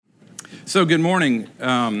So good morning.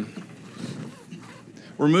 We're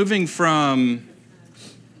moving from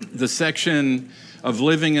the section of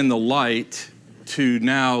living in the light to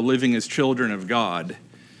now living as children of God.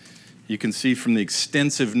 You can see from the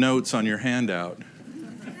extensive notes on your handout.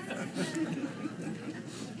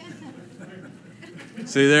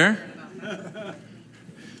 See there?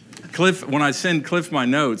 Cliff, when I send Cliff my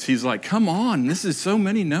notes, he's like, come on, this is so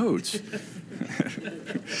many notes.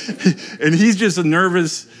 And he's just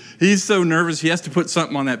nervous. He's so nervous, he has to put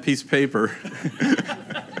something on that piece of paper.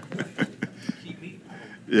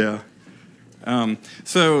 Yeah.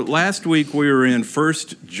 So last week we were in 1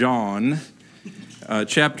 John,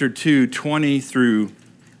 chapter 2, 20 through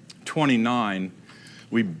 29.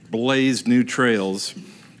 We blazed new trails.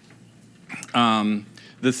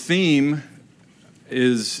 The theme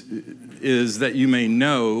is that you may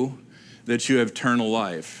know that you have eternal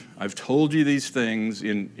life. I've told you these things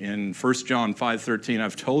in 1 John 5:13.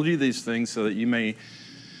 I've told you these things so that you may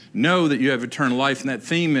know that you have eternal life. And that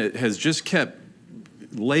theme has just kept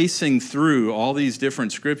lacing through all these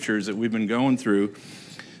different scriptures that we've been going through.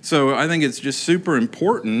 So I think it's just super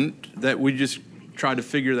important that we just try to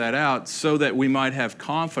figure that out so that we might have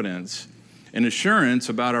confidence and assurance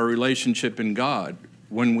about our relationship in God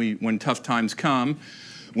when tough times come,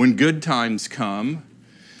 when good times come.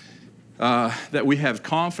 That we have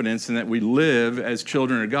confidence and that we live as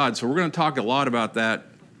children of God. So we're going to talk a lot about that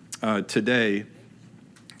today,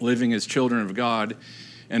 living as children of God.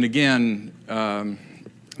 And again,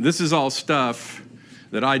 this is all stuff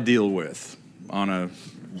that I deal with on a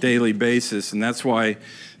daily basis, and that's why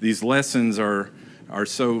these lessons are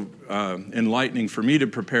so enlightening for me to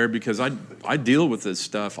prepare, because I deal with this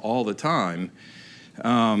stuff all the time.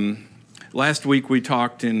 Last week we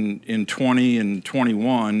talked in 20 and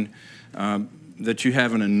 21 that you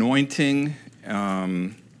have an anointing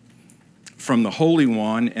from the Holy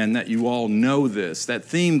One, and that you all know this. That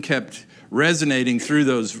theme kept resonating through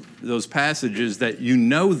those passages, that you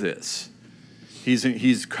know this.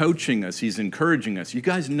 He's coaching us. He's encouraging us. You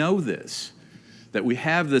guys know this, that we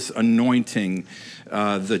have this anointing.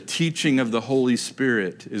 The teaching of the Holy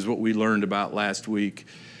Spirit is what we learned about last week,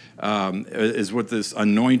 is what this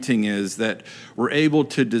anointing is, that we're able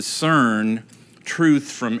to discern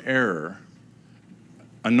truth from error.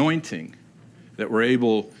 Anointing, that we're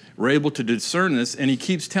able to discern this, and he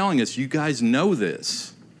keeps telling us, you guys know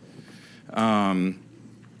this. And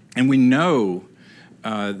we know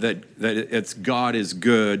that it's God is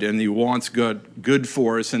good, and he wants good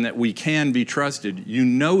for us, and that we can be trusted. You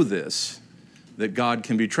know this, that God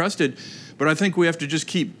can be trusted. But I think we have to just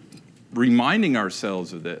keep reminding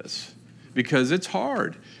ourselves of this, because it's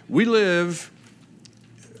hard. We live,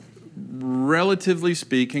 relatively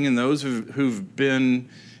speaking, and those who've been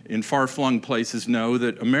in far-flung places know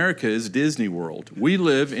that America is Disney World. We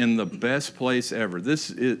live in the best place ever. This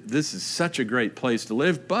is such a great place to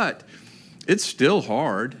live, but it's still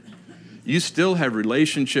hard. You still have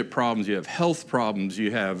relationship problems. You have health problems.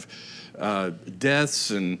 You have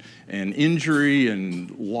deaths and injury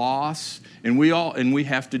and loss, and we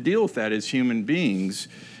have to deal with that as human beings.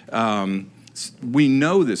 We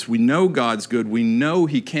know this. We know God's good. We know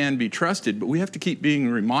he can be trusted, but we have to keep being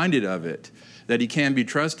reminded of it, that he can be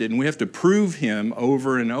trusted, and we have to prove him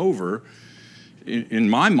over and over. In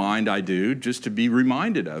my mind, I do, just to be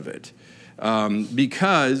reminded of it,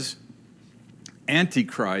 because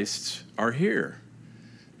antichrists are here,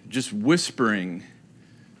 just whispering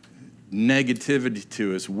negativity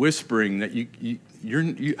to us, whispering that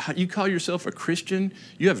you call yourself a Christian,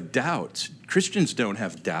 you have doubts. Christians don't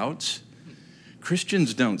have doubts.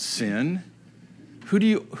 Christians don't sin.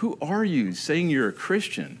 Who are you saying you're a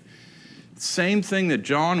Christian? Same thing that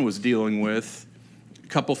John was dealing with a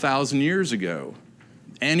couple thousand years ago.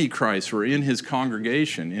 Antichrists were in his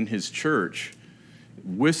congregation, in his church,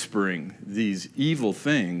 whispering these evil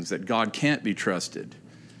things, that God can't be trusted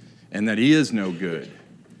and that he is no good.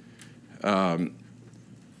 That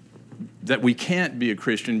we can't be a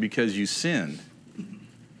Christian because you sin.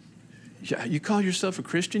 You call yourself a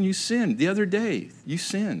Christian? You sinned. The other day, you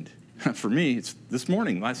sinned. For me, it's this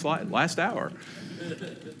morning, last hour.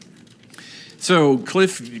 So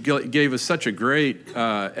Cliff gave us such a great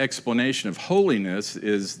explanation of holiness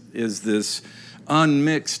is this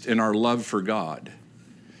unmixed in our love for God.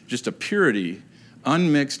 Just a purity,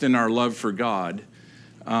 unmixed in our love for God.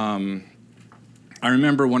 I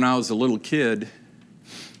remember when I was a little kid,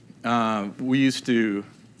 we used to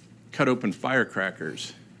cut open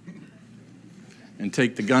firecrackers and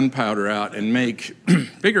take the gunpowder out and make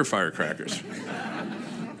bigger firecrackers.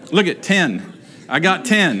 Look at 10. I got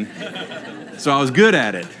 10. So I was good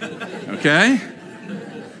at it, okay?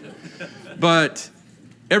 But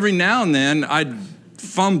every now and then I'd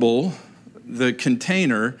fumble the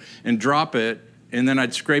container and drop it, and then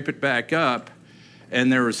I'd scrape it back up,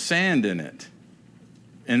 and there was sand in it.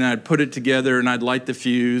 And I'd put it together, and I'd light the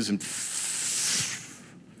fuse, and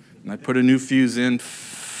I'd put a new fuse in.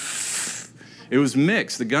 It was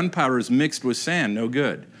mixed. The gunpowder was mixed with sand, no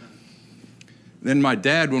good. Then my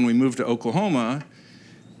dad, when we moved to Oklahoma,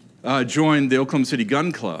 joined the Oklahoma City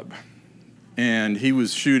Gun Club. And he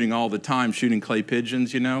was shooting all the time, shooting clay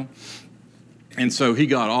pigeons, And so he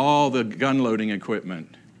got all the gun loading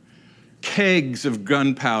equipment. Kegs of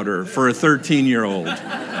gunpowder for a 13-year-old.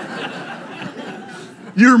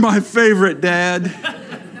 You're my favorite, Dad.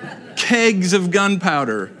 Kegs of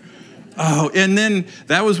gunpowder. Oh, and then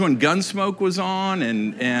that was when Gunsmoke was on,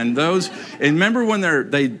 and remember when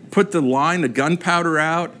they put the line of gunpowder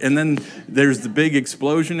out, and then there's the big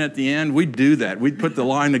explosion at the end? We'd do that. We'd put the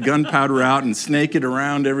line of gunpowder out and snake it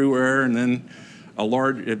around everywhere, and then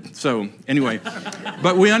so anyway.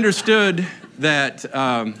 But we understood that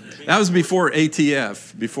that was before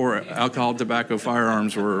ATF, before alcohol, tobacco,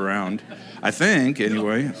 firearms were around, I think,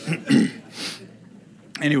 anyway.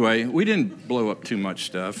 Anyway, we didn't blow up too much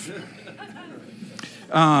stuff.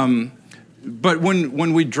 But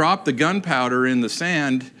when we dropped the gunpowder in the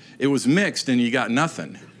sand, it was mixed and you got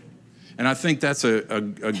nothing. And I think that's a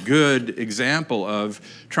good example of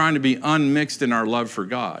trying to be unmixed in our love for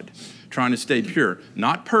God, trying to stay pure.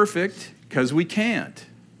 Not perfect, because we can't,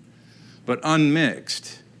 but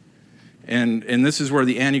unmixed. And this is where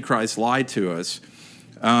the Antichrist lied to us.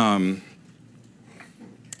 And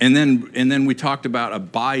then we talked about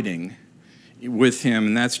abiding with him,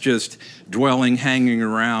 and that's just dwelling, hanging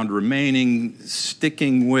around, remaining,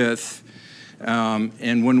 sticking with.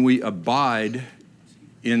 And when we abide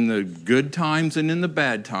in the good times and in the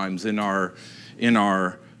bad times, in our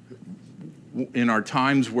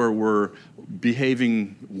times where we're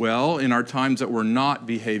behaving well, in our times that we're not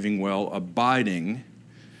behaving well, abiding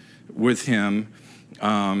with him,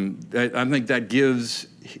 I think that gives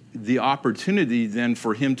the opportunity then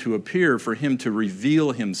for him to appear, for him to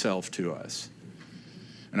reveal himself to us.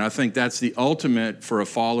 And I think that's the ultimate for a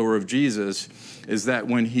follower of Jesus, is that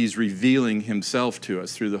when he's revealing himself to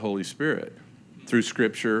us through the Holy Spirit, through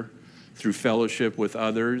Scripture, through fellowship with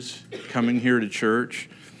others, coming here to church.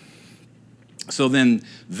 So then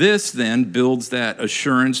this builds that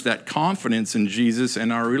assurance, that confidence in Jesus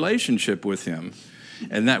and our relationship with him,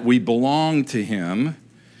 and that we belong to him.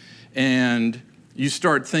 And you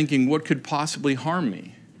start thinking, what could possibly harm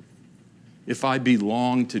me? If I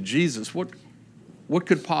belong to Jesus, what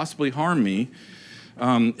could possibly harm me?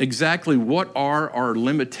 Exactly what are our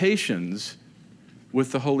limitations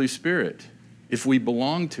with the Holy Spirit if we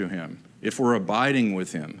belong to him, if we're abiding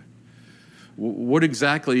with him? What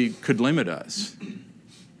exactly could limit us?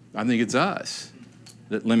 I think it's us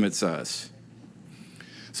that limits us.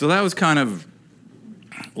 So that was kind of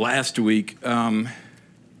last week.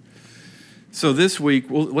 So this week,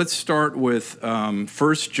 let's start with 1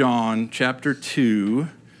 John chapter 2,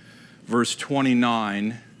 verse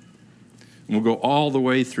 29. And we'll go all the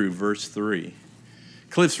way through verse 3.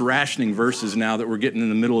 Cliff's rationing verses now that we're getting in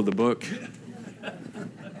the middle of the book.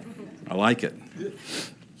 I like it.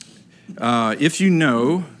 If you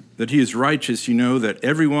know that he is righteous, you know that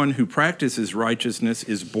everyone who practices righteousness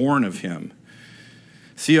is born of him.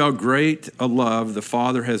 See how great a love the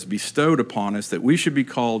Father has bestowed upon us, that we should be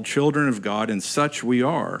called children of God, and such we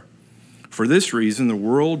are. For this reason, the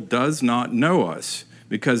world does not know us,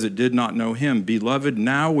 because it did not know him. Beloved,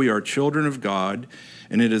 now we are children of God,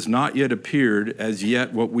 and it has not yet appeared as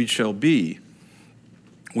yet what we shall be.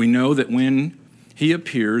 We know that when he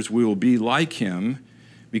appears, we will be like him,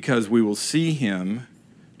 because we will see him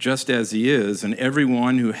just as he is, and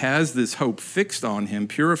everyone who has this hope fixed on him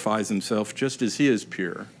purifies himself just as he is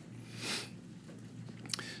pure.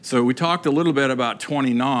 So we talked a little bit about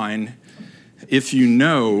 29. If you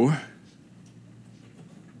know,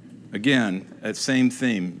 again, that same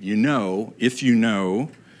theme, if you know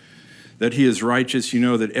that he is righteous, you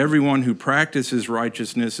know that everyone who practices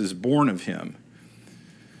righteousness is born of him.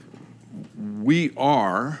 We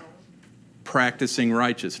are practicing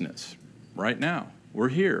righteousness right now. We're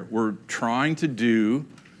here. We're trying to do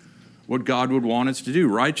what God would want us to do.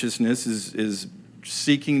 Righteousness is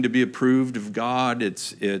seeking to be approved of God.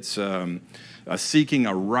 It's seeking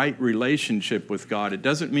a right relationship with God. It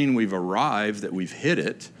doesn't mean we've arrived, that we've hit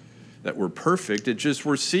it, that we're perfect. It's just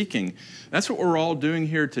we're seeking. That's what we're all doing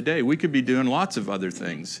here today. We could be doing lots of other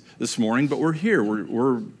things this morning, but we're here.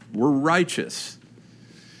 We're righteous.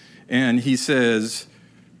 And he says,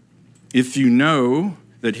 if you know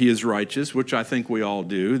that he is righteous, which I think we all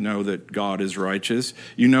do, know that God is righteous,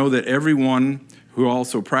 you know that everyone who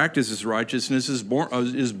also practices righteousness is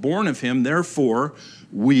born of him. Therefore,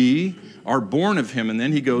 we are born of him. And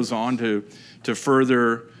then he goes on to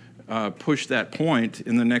further push that point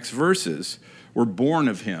in the next verses. We're born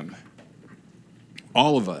of him.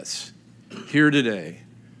 All of us here today,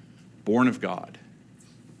 born of God.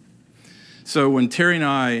 So when Terry and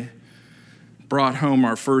I brought home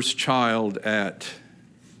our first child at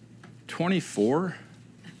 24,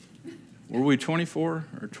 were we 24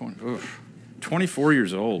 or 20? Ugh. 24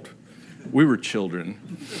 years old. We were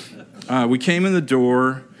children. We came in the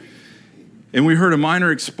door, and we heard a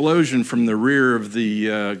minor explosion from the rear of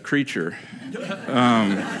the creature.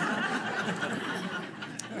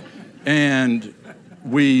 And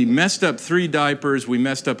we messed up 3 diapers, we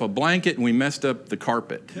messed up a blanket, and we messed up the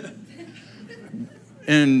carpet.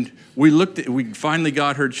 And we finally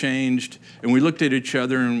got her changed, and we looked at each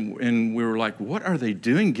other, and we were like, what are they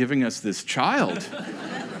doing giving us this child?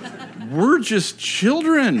 We're just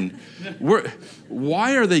children.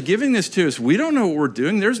 Why are they giving this to us? We don't know what we're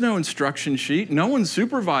doing. There's no instruction sheet. No one's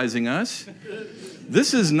supervising us.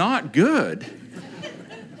 This is not good.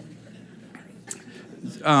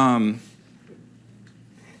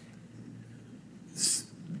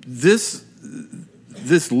 This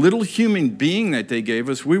little human being that they gave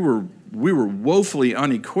us, we were woefully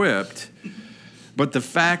unequipped. But the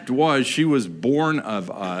fact was, she was born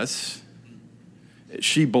of us.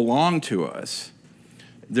 She belonged to us.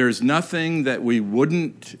 There's nothing that we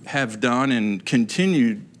wouldn't have done and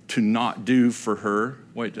continued to not do for her.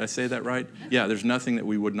 Wait, did I say that right? Yeah, there's nothing that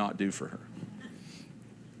we would not do for her.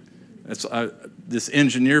 This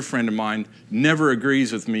engineer friend of mine never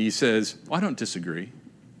agrees with me. He says, well, I don't disagree.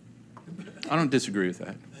 I don't disagree with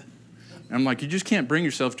that. And I'm like, you just can't bring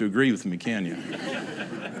yourself to agree with me, can you?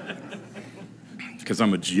 Because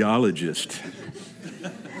I'm a geologist.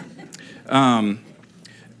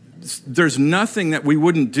 There's nothing that we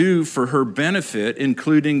wouldn't do for her benefit,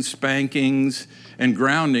 including spankings and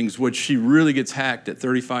groundings, which she really gets hacked at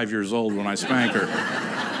 35 years old when I spank her.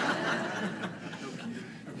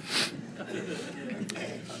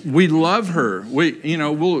 We love her.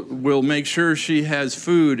 We'll make sure she has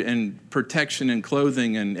food and protection and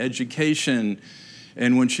clothing and education.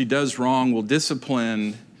 And when she does wrong, we'll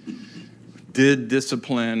discipline.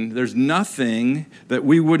 There's nothing that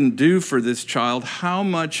we wouldn't do for this child. How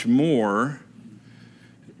much more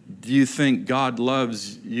do you think God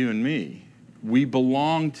loves you and me? We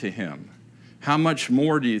belong to him. How much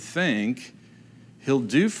more do you think he'll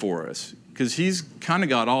do for us? Because he's kind of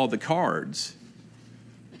got all the cards.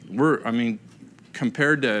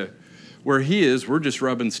 Compared to where he is, we're just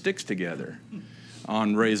rubbing sticks together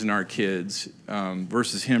on raising our kids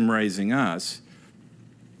versus him raising us.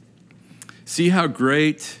 See how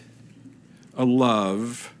great a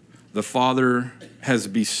love the Father has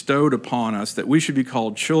bestowed upon us, that we should be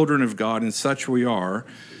called children of God, and such we are.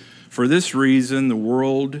 For this reason, the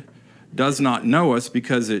world does not know us,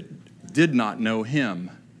 because it did not know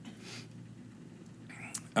him.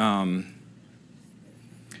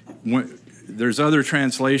 There's other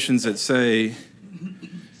translations that say,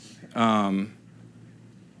 let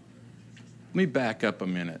me back up a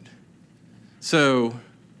minute. So,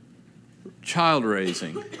 child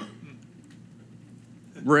raising.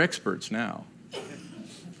 We're experts now.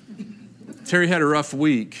 Terry had a rough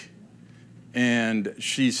week, and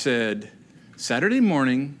she said, Saturday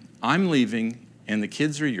morning, I'm leaving, and the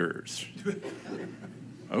kids are yours.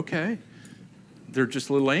 Okay. They're just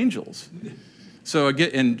little angels. So I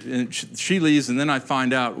get, and she leaves, and then I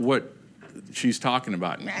find out what she's talking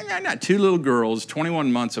about. Two little girls,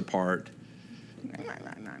 21 months apart.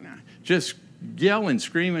 Just yelling,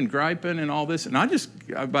 screaming, griping, and all this. And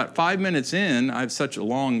about 5 minutes in, I have such a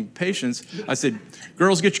long patience, I said,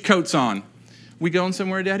 girls, get your coats on. We going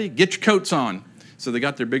somewhere, Daddy? Get your coats on. So they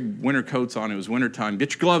got their big winter coats on. It was winter time.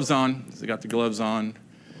 Get your gloves on. So they got the gloves on.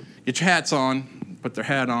 Get your hats on. Put their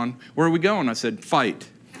hat on. Where are we going? I said, fight.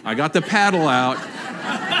 I got the paddle out.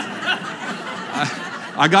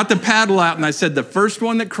 I got the paddle out, and I said, the first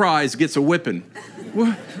one that cries gets a whipping.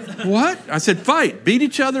 What? I said, fight. Beat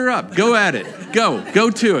each other up. Go at it. Go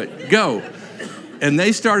to it. Go. And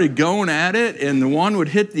they started going at it, and the one would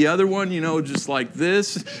hit the other one, just like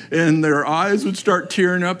this, and their eyes would start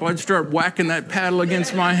tearing up. I'd start whacking that paddle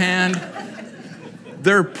against my hand.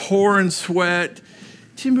 They're pouring sweat.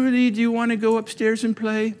 Timberly, do you want to go upstairs and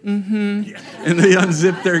play? Mm-hmm. And they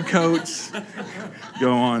unzip their coats.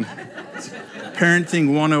 Go on.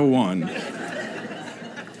 Parenting 101.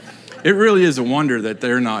 It really is a wonder that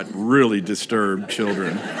they're not really disturbed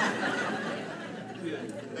children.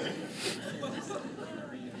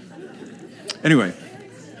 Anyway,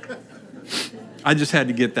 I just had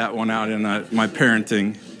to get that one out in my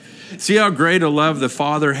parenting. See how great a love the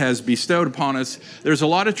Father has bestowed upon us. There's a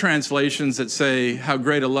lot of translations that say how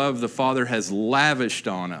great a love the Father has lavished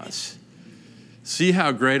on us. See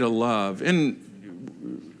how great a love.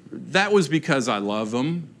 And that was because I love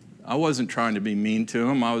them. I wasn't trying to be mean to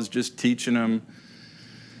them. I was just teaching them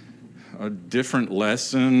a different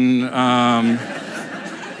lesson.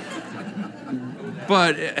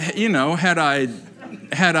 But,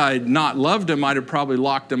 had I not loved them, I'd have probably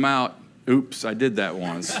locked them out. Oops, I did that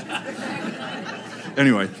once.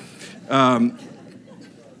 Anyway,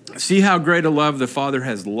 see how great a love the Father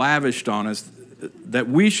has lavished on us, that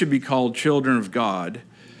we should be called children of God,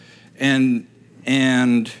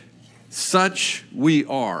 and such we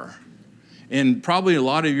are. And probably a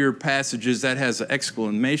lot of your passages, that has an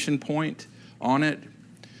exclamation point on it.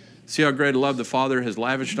 See how great a love the Father has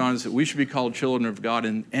lavished on us, that we should be called children of God,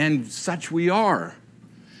 and such we are.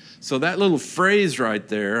 So that little phrase right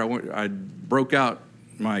there, I broke out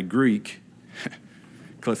my Greek.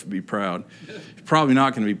 Cliff would be proud. He's probably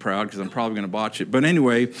not going to be proud because I'm probably going to botch it. But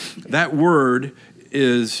anyway, that word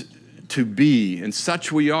is to be, and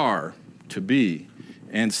such we are, to be.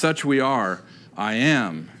 And such we are, I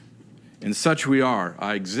am. And such we are,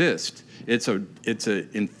 I exist. It's a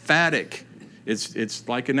emphatic, it's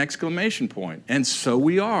like an exclamation point. And so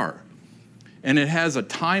we are. And it has a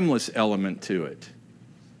timeless element to it.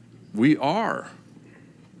 We are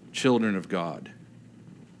children of God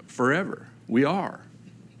forever. We are.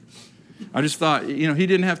 I just thought, he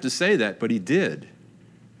didn't have to say that, but he did.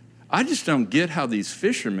 I just don't get how these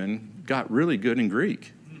fishermen got really good in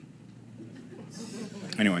Greek.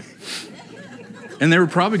 Anyway. And they were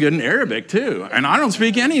probably good in Arabic, too. And I don't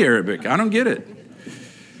speak any Arabic. I don't get it.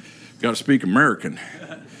 Got to speak American.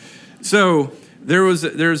 So there's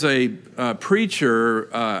a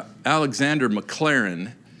preacher, Alexander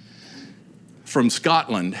MacLaren, from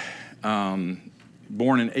Scotland, born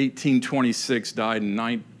in 1826, died in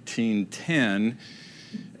 1910.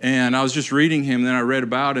 And I was just reading him, then I read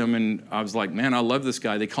about him, and I was like, man, I love this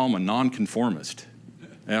guy. They call him a nonconformist.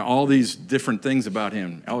 And all these different things about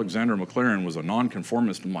him. Alexander MacLaren was a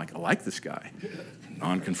nonconformist. I'm like, I like this guy.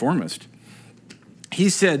 Nonconformist. He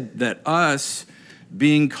said that us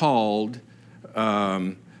being called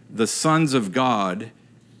the sons of God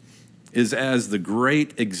is as the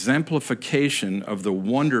great exemplification of the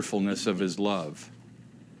wonderfulness of his love.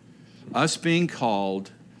 Us being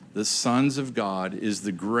called the sons of God is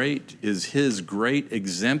his great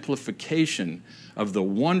exemplification of the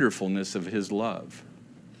wonderfulness of his love.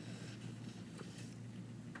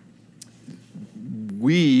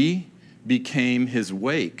 We became his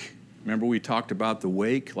wake. Remember we talked about the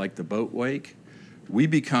wake, like the boat wake? We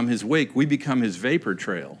become his wake. We become his vapor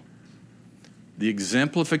trail. The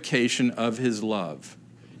exemplification of his love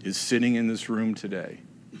is sitting in this room today.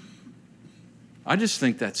 I just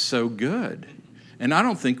think that's so good. And I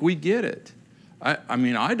don't think we get it. I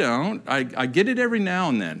don't. I get it every now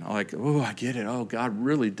and then. I'm like, oh, I get it. Oh, God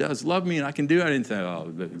really does love me, and I can do anything. Oh,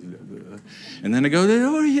 and then I go,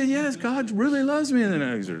 oh, yes, God really loves me.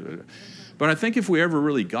 But I think if we ever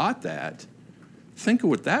really got that, think of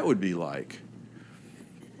what that would be like.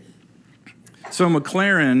 So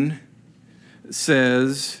MacLaren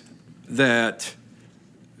says that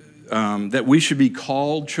we should be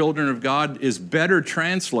called children of God is better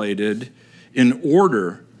translated in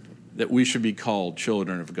order that we should be called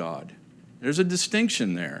children of God. There's a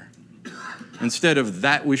distinction there. Instead of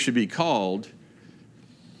that we should be called,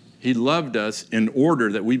 he loved us in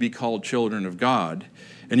order that we be called children of God.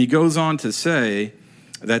 And he goes on to say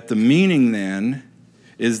that the meaning then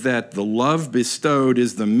is that the love bestowed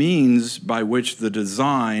is the means by which the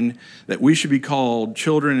design that we should be called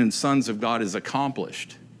children and sons of God is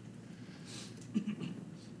accomplished.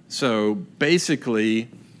 So basically,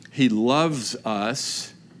 he loves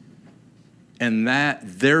us, and that,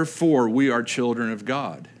 therefore, we are children of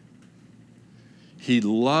God. He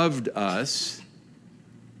loved us,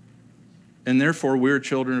 and therefore, we're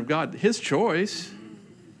children of God. His choice.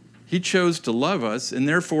 He chose to love us, and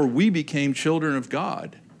therefore, we became children of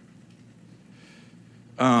God.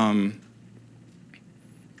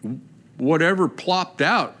 Whatever plopped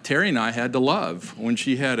out, Terry and I had to love when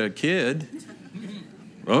she had a kid.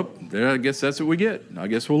 Oh, I guess that's what we get. I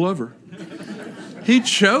guess we'll love her. He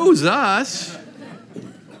chose us.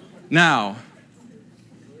 Now,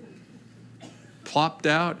 plopped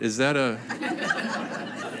out, is that a...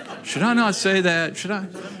 Should I not say that? Should I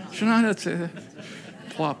not say that?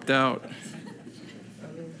 Plopped out.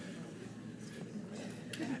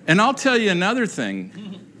 And I'll tell you another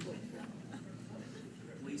thing.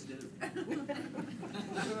 Please do.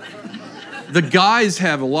 The guys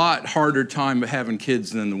have a lot harder time having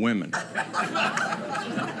kids than the women.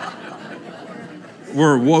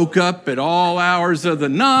 We're woke up at all hours of the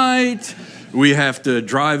night. We have to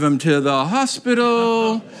drive them to the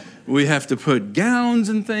hospital. We have to put gowns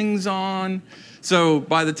and things on. So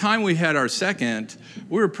by the time we had our second,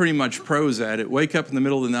 we were pretty much pros at it. Wake up in the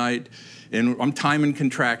middle of the night, and I'm timing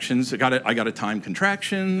contractions. I got to time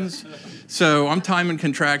contractions. So I'm timing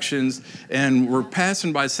contractions, and we're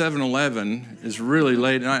passing by 7-Eleven. It's really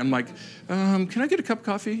late, and I'm like, can I get a cup of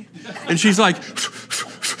coffee? And she's like,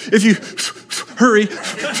 if you hurry.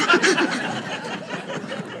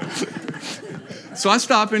 So I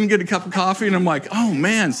stop in and get a cup of coffee, and I'm like, oh,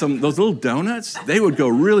 man, those little donuts, they would go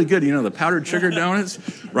really good. You know, the powdered sugar donuts,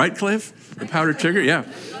 right, Cliff? The powdered sugar, yeah,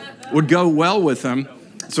 would go well with them.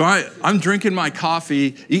 So I'm drinking my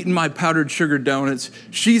coffee, eating my powdered sugar donuts.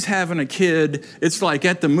 She's having a kid. It's like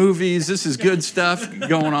at the movies. This is good stuff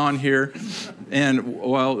going on here. And,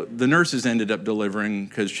 well, the nurses ended up delivering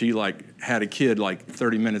because she, had a kid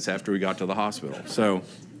 30 minutes after we got to the hospital. So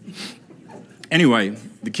anyway,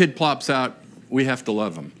 the kid plops out. We have to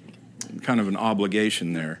love him. Kind of an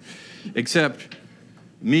obligation there. Except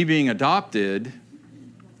me being adopted,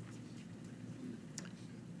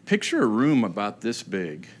 picture a room about this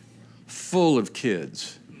big, full of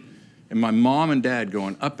kids, and my mom and dad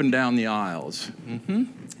going up and down the aisles.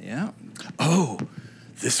 Yeah. Oh,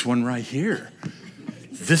 this one right here.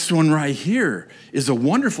 This one right here is a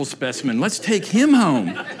wonderful specimen. Let's take him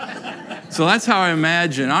home. So that's how I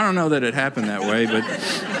imagine. I don't know that it happened that way, but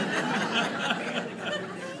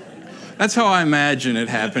that's how I imagine it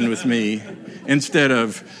happened with me, instead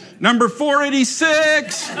of number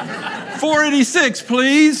 486, 486,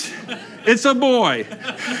 please. It's a boy.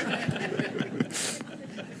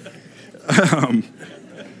 I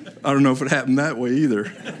don't know if it happened that way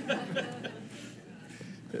either.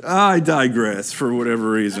 I digress for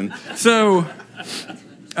whatever reason. So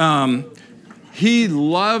he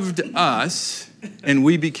loved us, and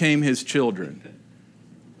we became his children.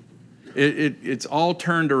 It's all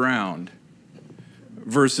turned around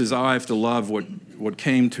versus I have to love what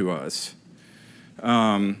came to us.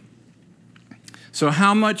 So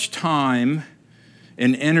how much time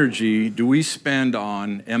and energy do we spend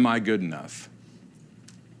on, am I good enough?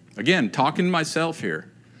 Again, talking to myself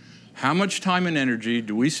here. How much time and energy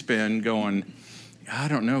do we spend going, I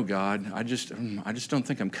don't know, God. I just don't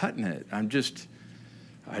think I'm cutting it. I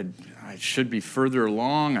should be further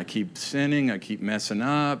along. I keep sinning. I keep messing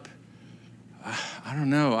up. I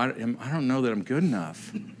don't know. I don't know that I'm good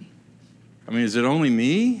enough. I mean, is it only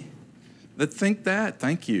me that think that?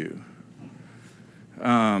 Thank you.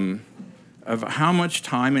 Of how much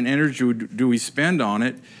time and energy do we spend on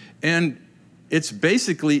it? And it's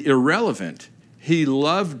basically irrelevant. He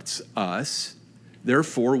loved us,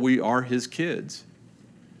 therefore we are his kids.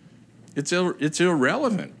 It's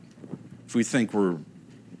irrelevant if we think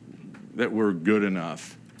that we're good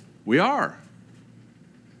enough. We are.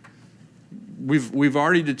 We've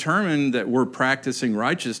already determined that we're practicing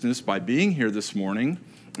righteousness by being here this morning.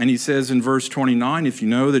 And he says in verse 29, if you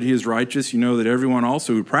know that he is righteous, you know that everyone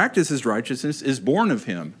also who practices righteousness is born of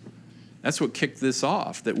him. That's what kicked this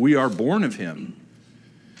off, that we are born of him.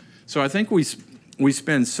 So I think we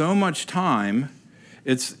spend so much time,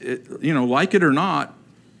 like it or not,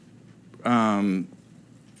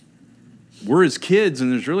 we're his kids,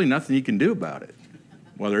 and there's really nothing you can do about it.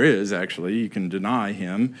 Well, there is, actually. You can deny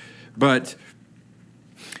him. But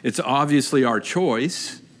it's obviously our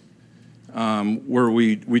choice, where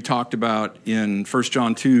we talked about in 1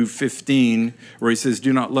 John 2:15, where he says,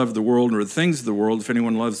 do not love the world or the things of the world. If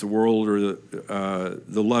anyone loves the world or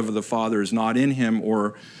the love of the Father is not in him.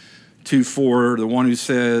 Or 2:4, the one who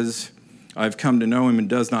says, I've come to know him and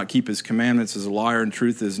does not keep his commandments is a liar and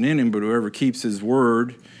truth isn't in him. But whoever keeps his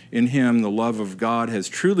word, in him the love of God has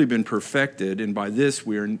truly been perfected. And by this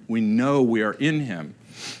we know we are in him.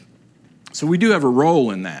 So we do have a role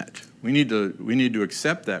in that. We need to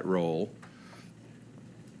accept that role.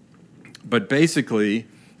 But basically,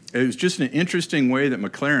 it was just an interesting way that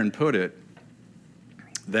McLaren put it,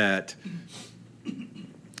 that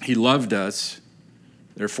he loved us,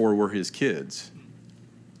 therefore we're his kids.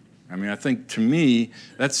 I mean, I think to me,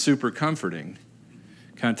 that's super comforting.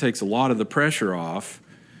 Kind of takes a lot of the pressure off.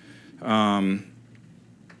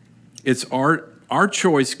 It's our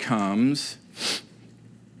choice comes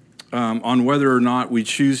on whether or not we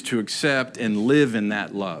choose to accept and live in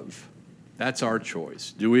that love. That's our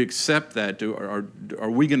choice. Do we accept that? Are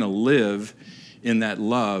we going to live in that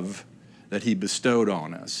love that he bestowed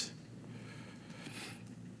on us?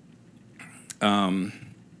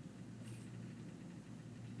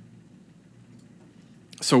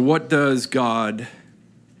 So what does God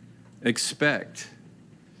expect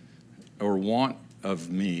or want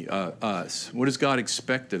of me, us? What does God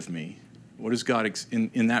expect of me? What does God,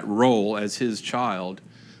 in that role as his child,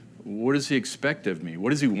 what does he expect of me?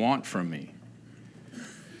 What does he want from me?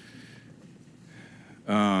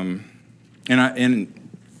 And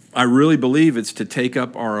I really believe it's to take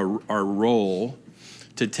up our role,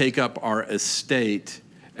 to take up our estate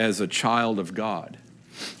as a child of God.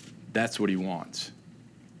 That's what he wants.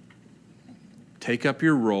 Take up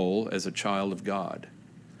your role as a child of God.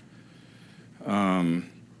 And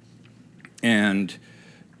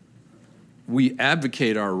we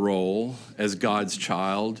advocate our role as God's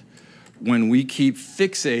child when we keep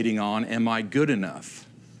fixating on, am I good enough?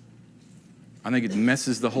 I think it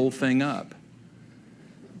messes the whole thing up.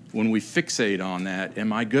 When we fixate on that,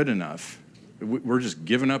 am I good enough? We're just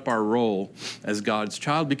giving up our role as God's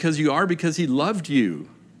child because he loved you.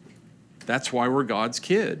 That's why we're God's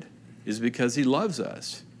kid, is because he loves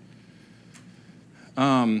us.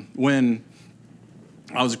 When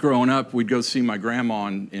I was growing up, we'd go see my grandma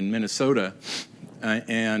in Minnesota,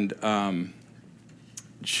 and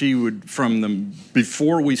she would,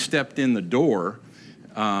 before we stepped in the door,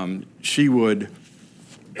 she would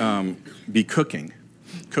be cooking.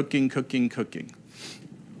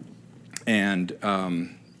 And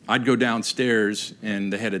I'd go downstairs,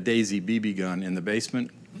 and they had a Daisy BB gun in the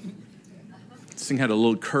basement. This thing had a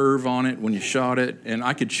little curve on it when you shot it, and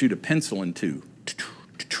I could shoot a pencil in two.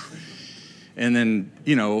 And then,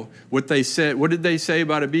 what did they say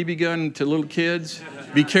about a BB gun to little kids?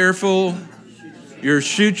 Be careful, you'll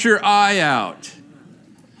shoot your eye out.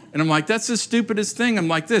 And I'm like, that's the stupidest thing. I'm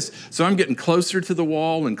like this. So I'm getting closer to the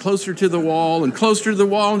wall and closer to the wall and closer to the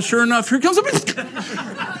wall. And sure enough, here comes a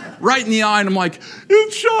right in the eye. And I'm like,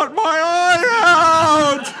 it shot my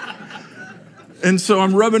eye out. And so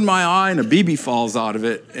I'm rubbing my eye and a BB falls out of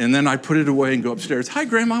it. And then I put it away and go upstairs. Hi,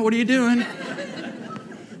 Grandma, what are you doing?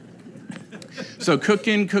 So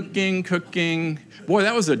cooking. Boy,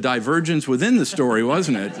 that was a divergence within the story,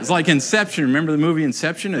 wasn't it? It's like Inception. Remember the movie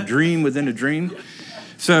Inception? A dream within a dream?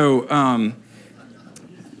 So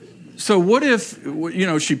what if,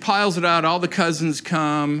 she piles it out, all the cousins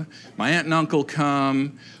come, my aunt and uncle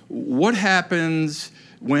come. What happens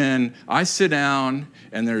when I sit down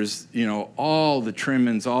and there's, all the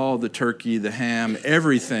trimmings, all the turkey, the ham,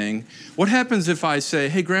 everything? What happens if I say,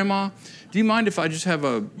 hey, Grandma, do you mind if I just have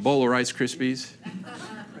a bowl of Rice Krispies?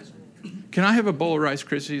 Can I have a bowl of Rice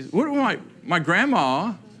Krispies? My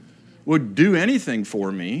grandma would do anything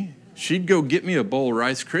for me. She'd go get me a bowl of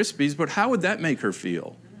Rice Krispies, but how would that make her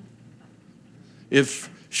feel? If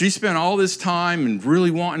she spent all this time and really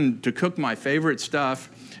wanting to cook my favorite stuff,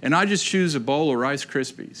 and I just choose a bowl of Rice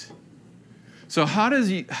Krispies. So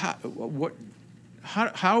I'm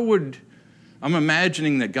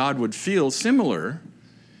imagining that God would feel similar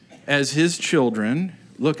as his children.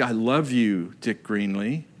 Look, I love you, Dick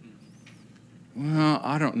Greenlee. Well,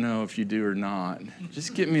 I don't know if you do or not.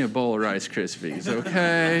 Just get me a bowl of Rice Krispies,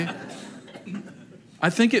 okay? I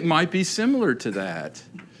think it might be similar to that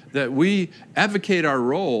we advocate our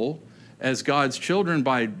role as God's children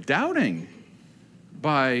by doubting,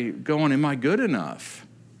 by going, am I good enough?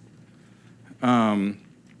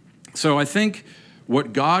 So I think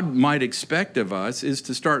what God might expect of us is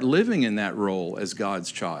to start living in that role as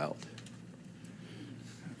God's child.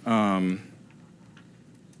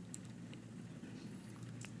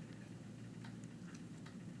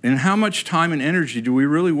 And how much time and energy do we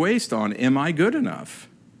really waste on, am I good enough?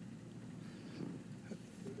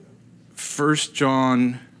 1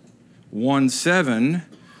 John 1:7,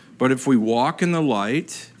 but if we walk in the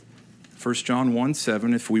light, 1 John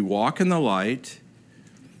 1:7, if we walk in the light,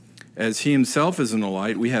 as he himself is in the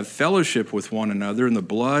light, we have fellowship with one another, and the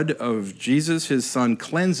blood of Jesus, his son,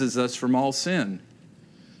 cleanses us from all sin.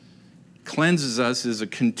 Cleanses us is a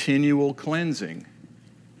continual cleansing.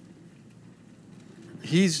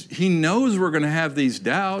 He knows we're going to have these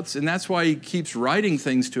doubts, and that's why he keeps writing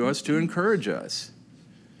things to us to encourage us.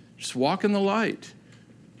 Just walk in the light.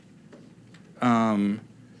 You're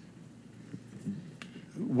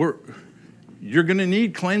going to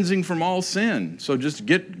need cleansing from all sin, so just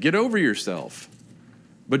get over yourself,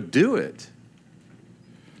 but do it.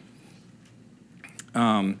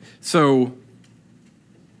 So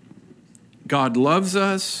God loves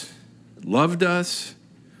us, loved us.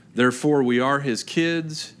 Therefore, we are his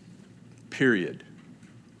kids, period.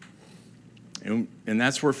 And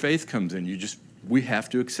that's where faith comes in. We have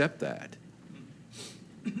to accept that.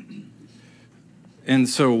 And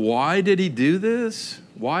so why did he do this?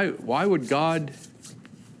 Why would God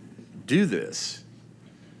do this?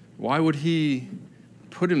 Why would he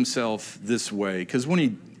put himself this way? Because when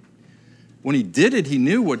he did it, he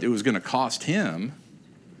knew what it was going to cost him.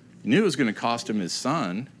 He knew it was going to cost him his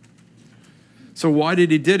son. So why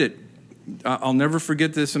did he did it? I'll never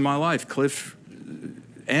forget this in my life. Cliff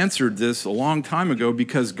answered this a long time ago,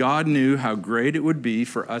 because God knew how great it would be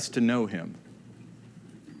for us to know him.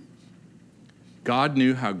 God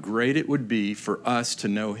knew how great it would be for us to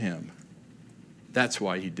know him. That's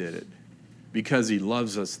why he did it. Because he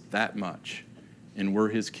loves us that much, and we're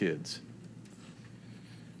his kids.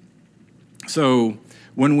 So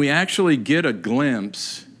when we actually get a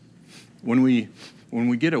glimpse, when we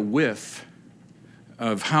get a whiff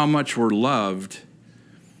of how much we're loved,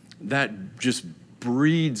 that just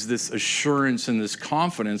breeds this assurance and this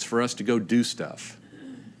confidence for us to go do stuff.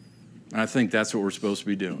 And I think that's what we're supposed to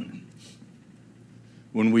be doing.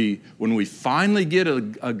 When we finally get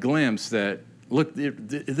a glimpse that, look,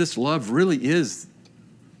 this love really is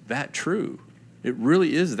that true. It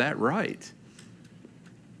really is that right.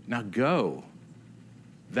 Now go.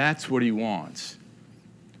 That's what he wants.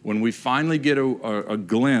 When we finally get a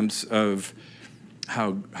glimpse of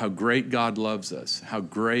how great God loves us, how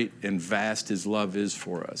great and vast his love is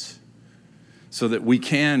for us, so that we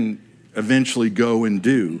can eventually go and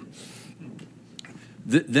do.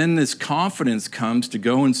 Then this confidence comes to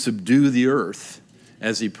go and subdue the earth,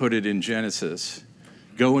 as he put it in Genesis.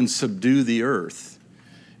 Go and subdue the earth.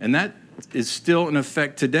 And that is still in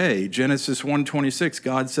effect today. Genesis 1:26,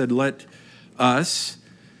 God said, "Let us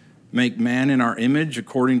make man in our image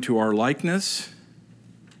according to our likeness."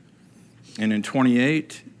 And in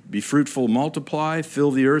 28, "Be fruitful, multiply,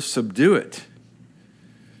 fill the earth, subdue it."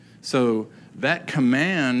 So that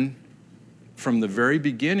command from the very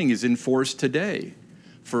beginning is in force today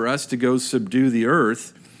for us to go subdue the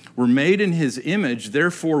earth. We're made in his image,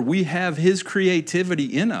 therefore we have his creativity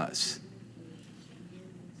in us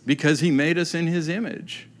because he made us in his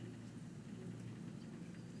image.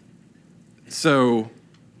 So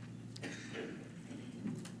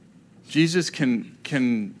Jesus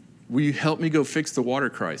can will you help me go fix the water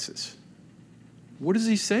crisis? What does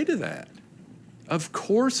he say to that? Of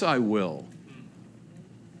course I will.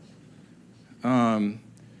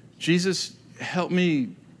 Jesus, help me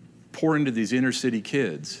pour into these inner city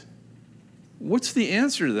kids. What's the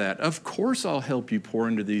answer to that? Of course I'll help you pour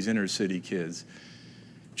into these inner city kids.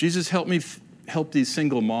 Jesus, help me help these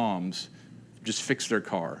single moms just fix their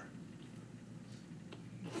car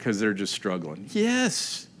because they're just struggling.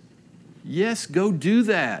 Yes, go do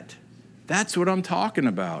that. That's what I'm talking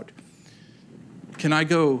about.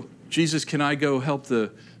 Jesus, can I go help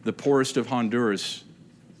the poorest of Honduras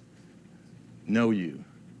know you?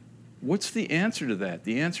 What's the answer to that?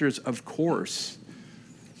 The answer is, of course,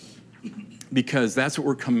 because that's what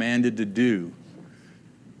we're commanded to do.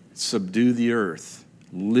 Subdue the earth.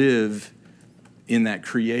 Live in that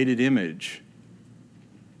created image.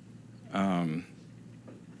 And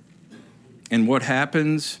what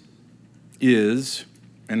happens is,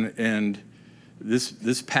 and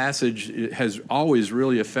this passage has always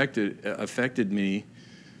really affected me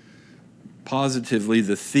positively.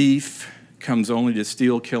 The thief comes only to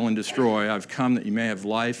steal, kill, and destroy. I've come that you may have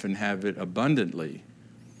life and have it abundantly.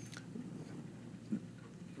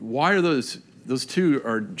 Why are those two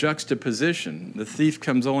are juxtaposition? The thief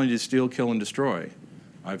comes only to steal, kill, and destroy.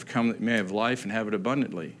 I've come that you may have life and have it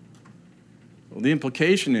abundantly. Well, the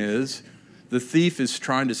implication is the thief is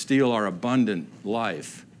trying to steal our abundant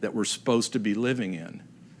life that we're supposed to be living in.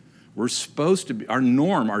 We're supposed to be, our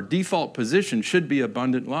norm, our default position should be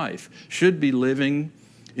abundant life, should be living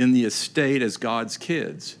in the estate as God's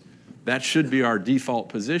kids. That should be our default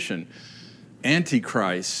position.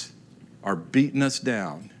 Antichrists are beating us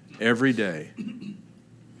down every day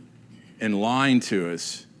and lying to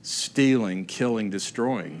us, stealing, killing,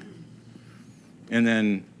 destroying. And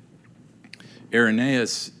then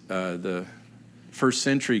Irenaeus, the first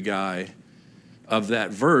century guy of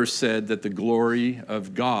that verse, said that the glory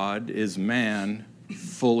of God is man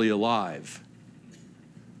fully alive.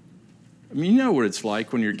 I mean, you know what it's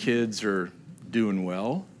like when your kids are doing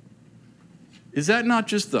well. Is that not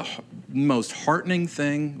just the most heartening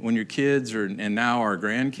thing when your kids and now our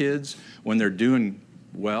grandkids, when they're doing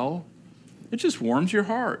well? It just warms your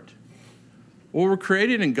heart. Well, we're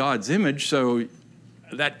created in God's image, so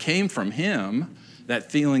that came from him, that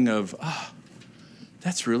feeling of,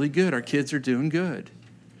 that's really good. Our kids are doing good.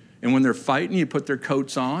 And when they're fighting, you put their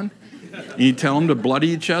coats on and you tell them to bloody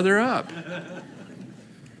each other up.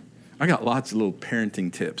 I got lots of little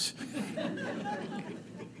parenting tips.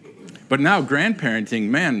 But now grandparenting,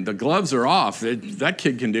 man, the gloves are off. That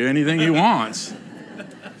kid can do anything he wants.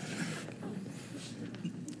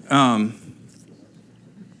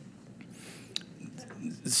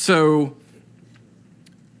 So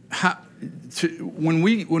when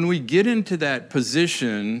we get into that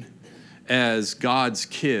position as God's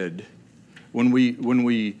kid, when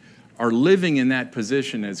we are living in that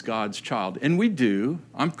position as God's child, and we do,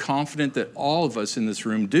 I'm confident that all of us in this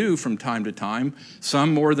room do from time to time,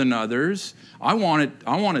 some more than others. I want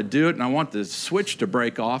to do it, and I want the switch to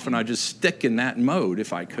break off, and I just stick in that mode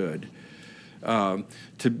if I could,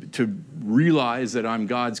 to realize that I'm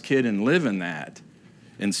God's kid and live in that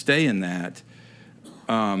and stay in that.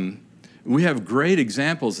 We have great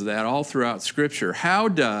examples of that all throughout Scripture. How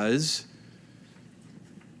does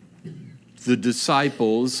the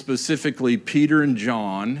disciples, specifically Peter and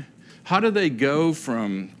John, how do they go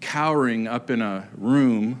from cowering up in a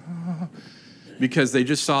room because they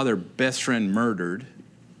just saw their best friend murdered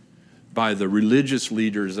by the religious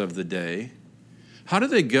leaders of the day? How do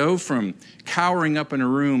they go from cowering up in a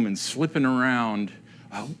room and slipping around,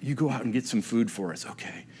 oh, you go out and get some food for us,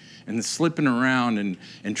 okay, and then slipping around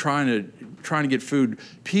and trying to get food,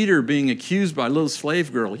 Peter being accused by a little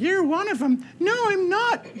slave girl, you're one of them. No, I'm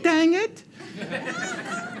not, dang it.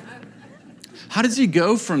 How does he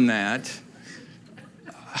go from that?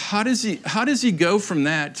 How does he go from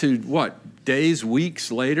that to what, days,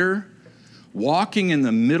 weeks later, walking in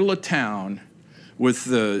the middle of town with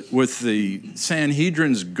the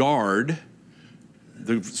Sanhedrin's guard,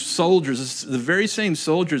 the soldiers, the very same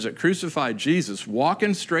soldiers that crucified Jesus,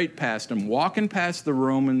 walking straight past him, walking past the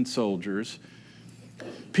Roman soldiers,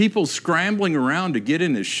 people scrambling around to get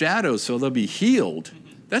in his shadow so they'll be healed.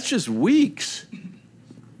 That's just weeks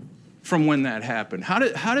from when that happened. How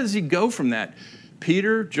does he go from that?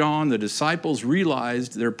 Peter, John, the disciples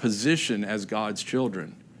realized their position as God's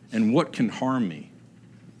children. And what can harm me?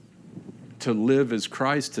 To live as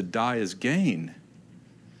Christ, to die as gain.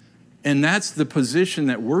 And that's the position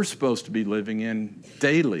that we're supposed to be living in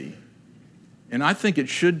daily. And I think it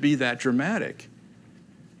should be that dramatic.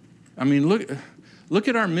 I mean, look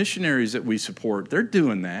at our missionaries that we support. They're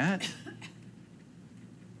doing that.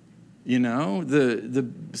 You know,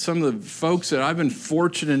 some of the folks that I've been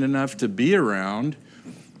fortunate enough to be around,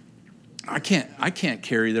 I can't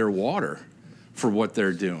carry their water for what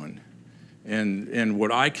they're doing. And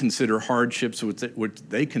what I consider hardships, what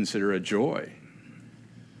they consider a joy.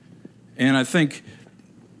 And I think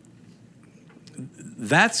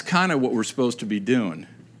that's kind of what we're supposed to be doing.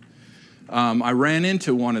 I ran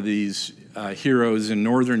into one of these heroes in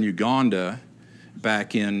northern Uganda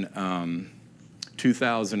back in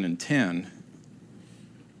 2010.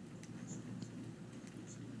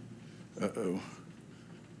 Uh-oh.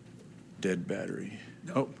 Dead battery.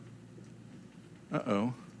 Oh.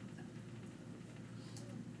 Uh-oh.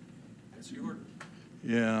 That's yours.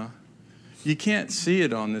 Yeah. You can't see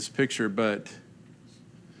it on this picture, but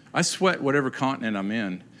I sweat whatever continent I'm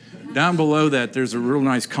in. Down below that, there's a real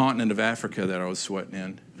nice continent of Africa that I was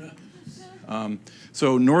sweating in.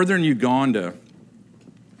 So northern Uganda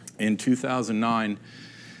in 2009,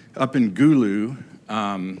 up in Gulu,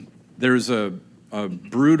 there's a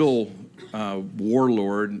brutal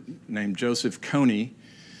warlord named Joseph Kony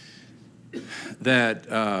that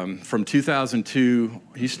from 2002,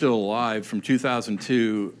 he's still alive, from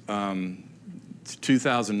 2002 to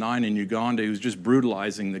 2009 in Uganda, he was just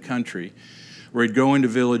brutalizing the country, where he'd go into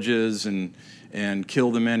villages and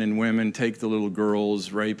kill the men and women, take the little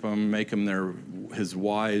girls, rape them, make them his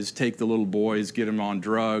wives, take the little boys, get them on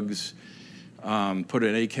drugs, put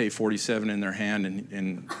an AK-47 in their hand,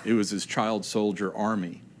 and it was his child soldier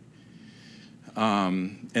army.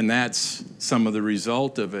 And that's some of the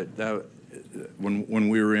result of it. That when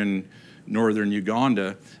we were in northern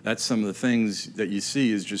Uganda, that's some of the things that you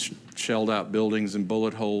see is just shelled out buildings and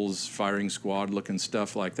bullet holes, firing squad looking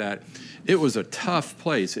stuff like that. It was a tough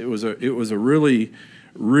place. It was a really,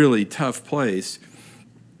 really tough place.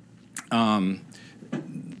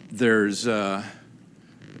 There's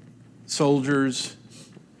soldiers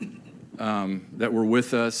that were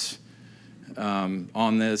with us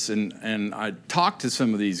on this, and I talked to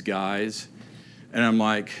some of these guys, and I'm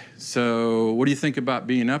like, so what do you think about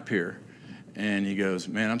being up here? And he goes,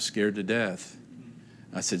 man, I'm scared to death.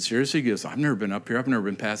 I said, seriously? He goes, I've never been up here. I've never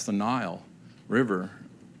been past the Nile River.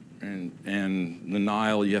 And the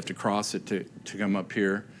Nile, you have to cross it to come up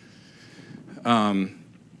here. I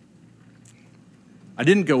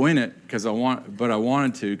didn't go in it but I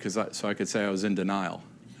wanted to so I could say I was in denial.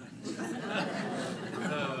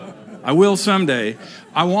 I will someday.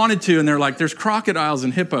 I wanted to, and they're like, there's crocodiles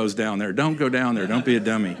and hippos down there. Don't go down there. Don't be a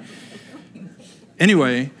dummy.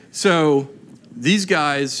 Anyway, so these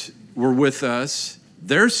guys were with us.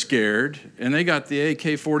 They're scared, and they got the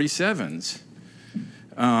AK-47s.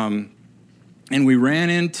 And we ran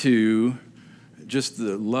into just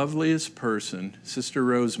the loveliest person, Sister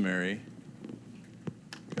Rosemary.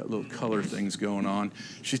 Got little color things going on.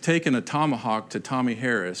 She's taking a tomahawk to Tommy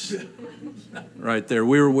Harris. Right there.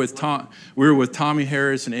 We were with Tommy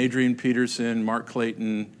Harris and Adrian Peterson, Mark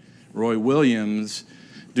Clayton, Roy Williams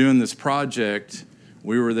doing this project.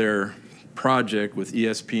 We were their project with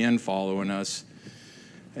ESPN following us.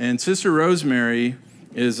 And Sister Rosemary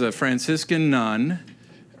is a Franciscan nun.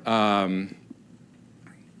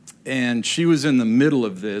 And she was in the middle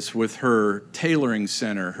of this with her tailoring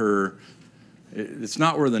center. It's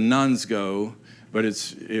not where the nuns go, but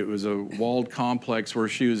it was a walled complex where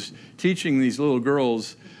she was teaching these little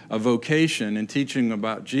girls a vocation and teaching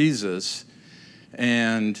about Jesus.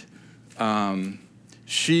 And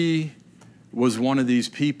she was one of these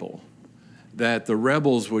people that the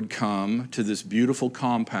rebels would come to this beautiful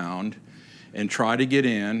compound and try to get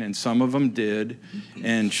in, and some of them did,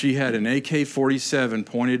 and she had an AK-47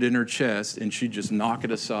 pointed in her chest, and she'd just knock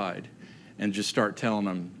it aside and just start telling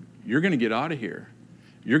them, you're going to get out of here.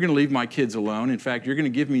 You're going to leave my kids alone. In fact, you're going to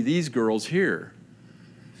give me these girls here.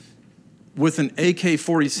 With an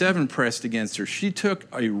AK-47 pressed against her, she took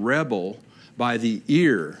a rebel by the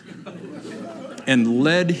ear and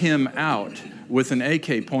led him out with an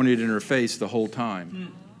AK pointed in her face the whole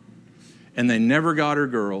time. And they never got her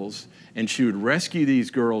girls. And she would rescue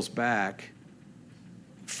these girls back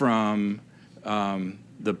from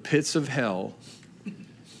the pits of hell.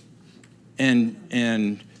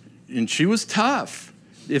 And she was tough.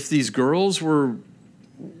 If these girls were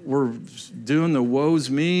doing the woe's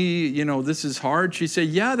me, this is hard, she'd say,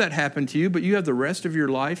 yeah, that happened to you, but you have the rest of your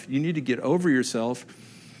life. You need to get over yourself.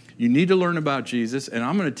 You need to learn about Jesus, and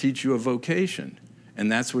I'm going to teach you a vocation.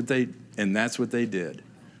 And that's what they did.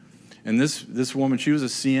 And this woman, she was a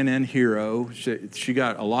CNN hero. She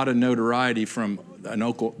got a lot of notoriety from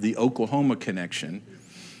the Oklahoma connection.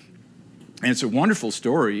 And it's a wonderful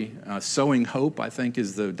story. Sowing Hope, I think,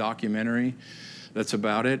 is the documentary that's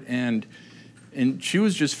about it. And she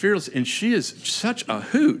was just fearless. And she is such a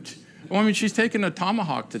hoot. Well, she's taking a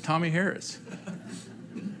tomahawk to Tommy Harris.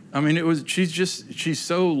 She's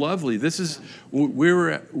so lovely. We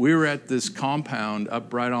were at this compound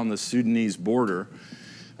up right on the Sudanese border,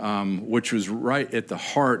 which was right at the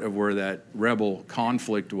heart of where that rebel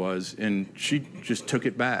conflict was, and she just took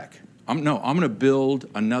it back. I'm going to build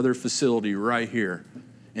another facility right here,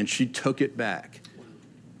 and she took it back.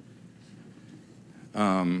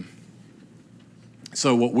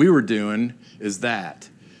 So what we were doing is that's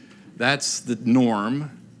the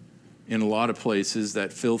norm in a lot of places,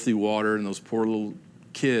 that filthy water and those poor little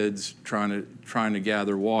kids trying to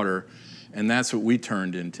gather water, and that's what we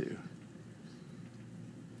turned into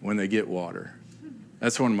when they get water.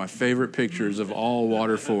 That's one of my favorite pictures of all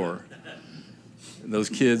Water 4. Those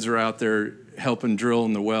kids are out there helping drill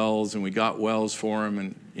in the wells, and we got wells for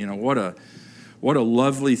them, and what a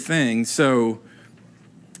lovely thing. So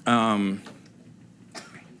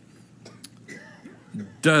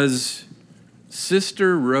does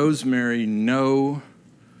Sister Rosemary know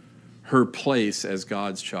her place as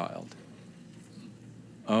God's child?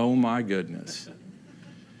 Oh my goodness.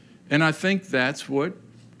 And I think that's what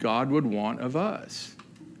God would want of us.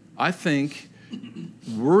 I think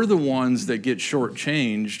we're the ones that get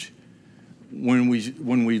shortchanged when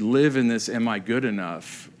we live in this "am I good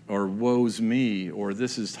enough?" or "woe's me," or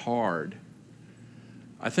 "this is hard."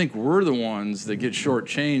 I think we're the ones that get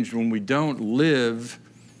shortchanged when we don't live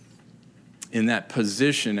in that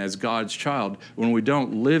position as God's child, when we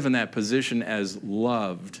don't live in that position as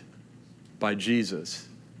loved by Jesus.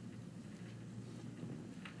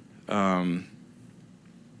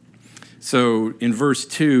 So in verse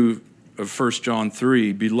 2 of 1 John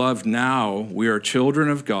 3, "Beloved, now we are children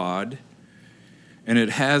of God, and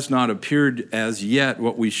it has not appeared as yet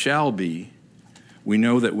what we shall be. We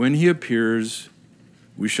know that when he appears,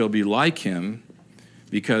 we shall be like him,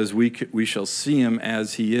 because we shall see him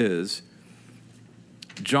as he is."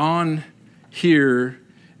 John here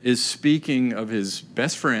is speaking of his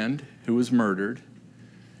best friend who was murdered,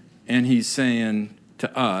 and he's saying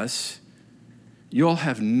to us, you all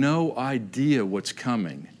have no idea what's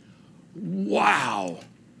coming. Wow.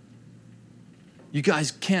 You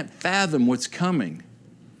guys can't fathom what's coming.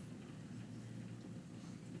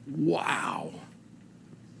 Wow.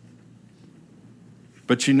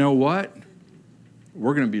 But you know what?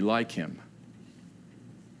 We're going to be like him.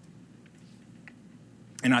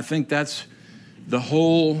 And I think that's the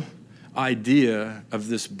whole idea of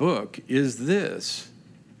this book, is this,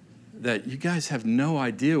 that you guys have no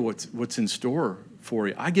idea what's in store for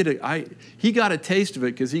you. He got a taste of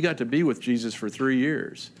it because he got to be with Jesus for 3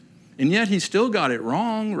 years. And yet he still got it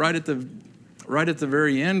wrong right at right at the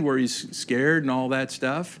very end where he's scared and all that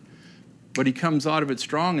stuff. But he comes out of it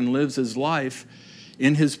strong and lives his life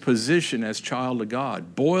in his position as child of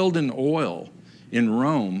God, boiled in oil in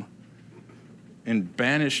Rome and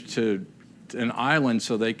banished to an island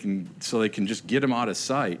so they can just get him out of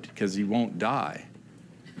sight because he won't die.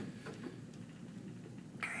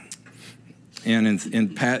 And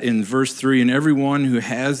in verse 3, and everyone who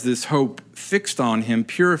has this hope fixed on him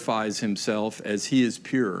purifies himself as he is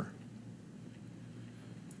pure.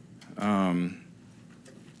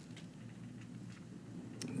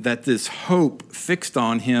 That this hope fixed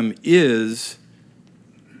on him is,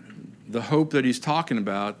 the hope that he's talking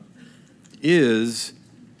about is,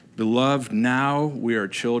 beloved, now we are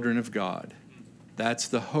children of God. That's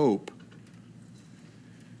the hope.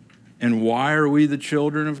 And why are we the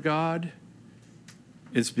children of God?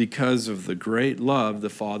 It's because of the great love the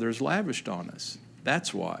Father has lavished on us.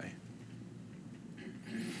 That's why.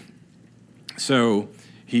 So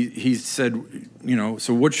he said,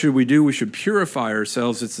 so what should we do? We should purify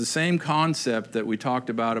ourselves. It's the same concept that we talked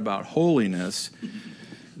about holiness,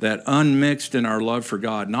 that unmixed in our love for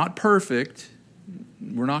God. Not perfect.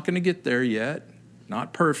 We're not going to get there yet.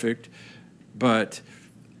 Not perfect, but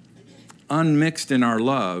unmixed in our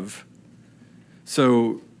love.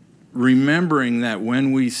 So remembering that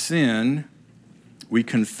when we sin, we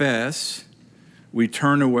confess, we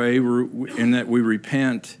turn away, and that we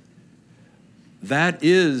repent, that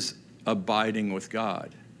is abiding with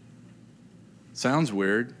God. Sounds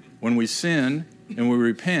weird. When we sin and we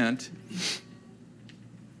repent,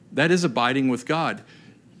 that is abiding with God.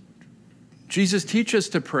 Jesus, teach us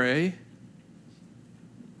to pray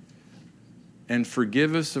and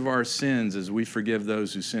forgive us of our sins as we forgive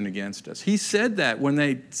those who sin against us. He said that when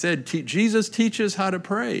they said, Jesus, teach us how to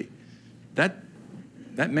pray. That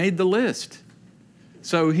made the list.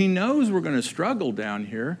 So he knows we're going to struggle down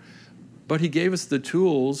here, but he gave us the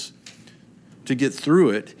tools to get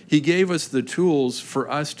through it. He gave us the tools for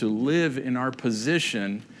us to live in our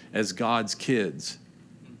position as God's kids.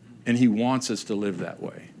 And he wants us to live that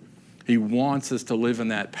way. He wants us to live in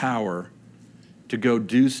that power, to go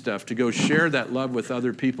do stuff, to go share that love with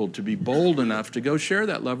other people, to be bold enough to go share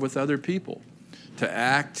that love with other people, to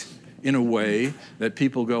act in a way that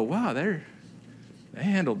people go, wow, they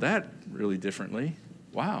handled that really differently.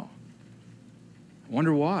 Wow. I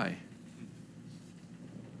wonder why.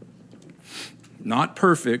 Not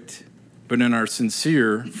perfect, but in our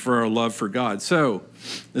sincere for our love for God. So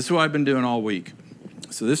this is what I've been doing all week.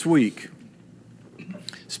 So this week,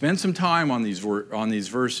 spend some time on these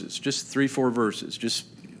verses, just 3-4 verses. Just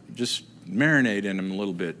marinate in them a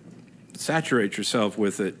little bit. Saturate yourself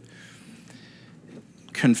with it.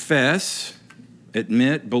 Confess,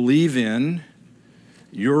 admit, believe in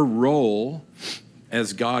your role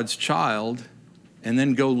as God's child, and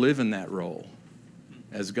then go live in that role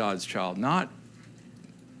as God's child. Not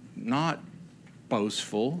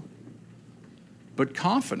boastful, but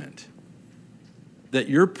confident that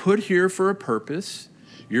you're put here for a purpose.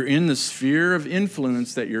 You're in the sphere of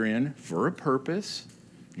influence that you're in for a purpose.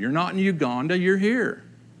 You're not in Uganda, you're here.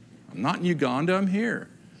 I'm not in Uganda, I'm here.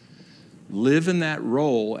 Live in that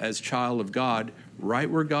role as child of God right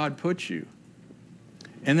where God puts you.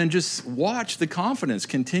 And then just watch the confidence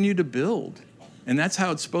continue to build. And that's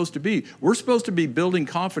how it's supposed to be. We're supposed to be building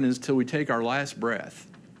confidence till we take our last breath.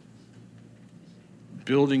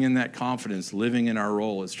 Building in that confidence, living in our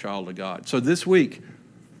role as child of God. So this week,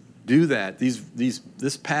 do that.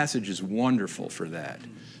 This passage is wonderful for that.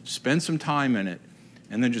 Spend some time in it,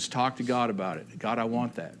 and then just talk to God about it. God, I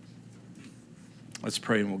want that. Let's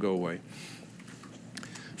pray and we'll go away.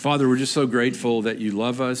 Father, we're just so grateful that you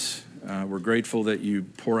love us. We're grateful that you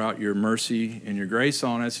pour out your mercy and your grace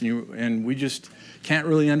on us, and we just can't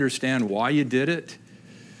really understand why you did it.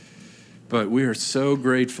 But we are so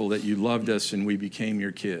grateful that you loved us and we became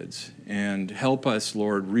your kids. And help us,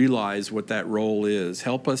 Lord, realize what that role is.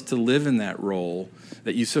 Help us to live in that role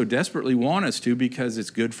that you so desperately want us to because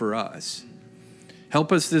it's good for us.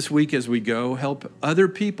 Help us this week as we go. Help other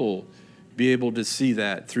people be able to see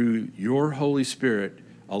that through your Holy Spirit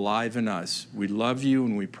alive in us. We love you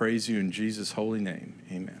and we praise you in Jesus' holy name.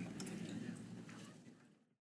 Amen.